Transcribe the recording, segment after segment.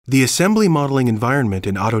The assembly modeling environment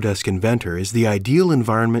in Autodesk Inventor is the ideal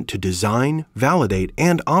environment to design, validate,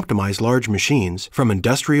 and optimize large machines, from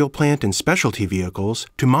industrial plant and specialty vehicles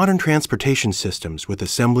to modern transportation systems with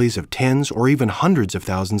assemblies of tens or even hundreds of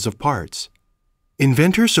thousands of parts.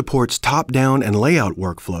 Inventor supports top-down and layout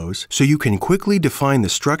workflows so you can quickly define the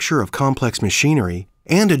structure of complex machinery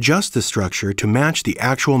and adjust the structure to match the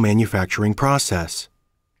actual manufacturing process.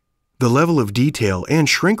 The level of detail and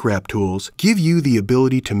shrink wrap tools give you the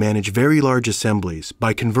ability to manage very large assemblies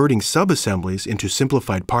by converting sub-assemblies into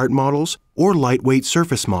simplified part models or lightweight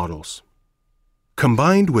surface models.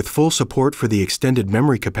 Combined with full support for the extended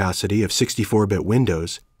memory capacity of 64-bit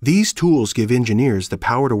Windows, these tools give engineers the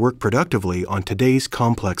power to work productively on today's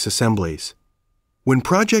complex assemblies. When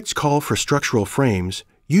projects call for structural frames,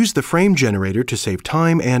 use the frame generator to save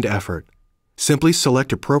time and effort. Simply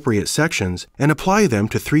select appropriate sections and apply them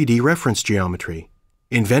to 3D reference geometry.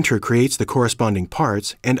 Inventor creates the corresponding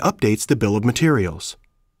parts and updates the bill of materials.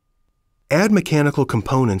 Add mechanical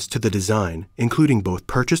components to the design, including both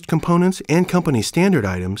purchased components and company standard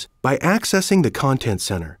items, by accessing the Content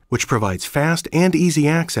Center, which provides fast and easy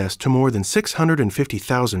access to more than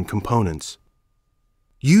 650,000 components.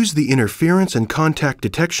 Use the interference and contact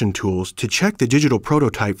detection tools to check the digital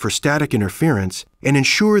prototype for static interference and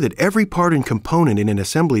ensure that every part and component in an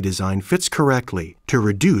assembly design fits correctly to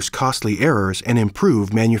reduce costly errors and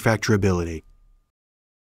improve manufacturability.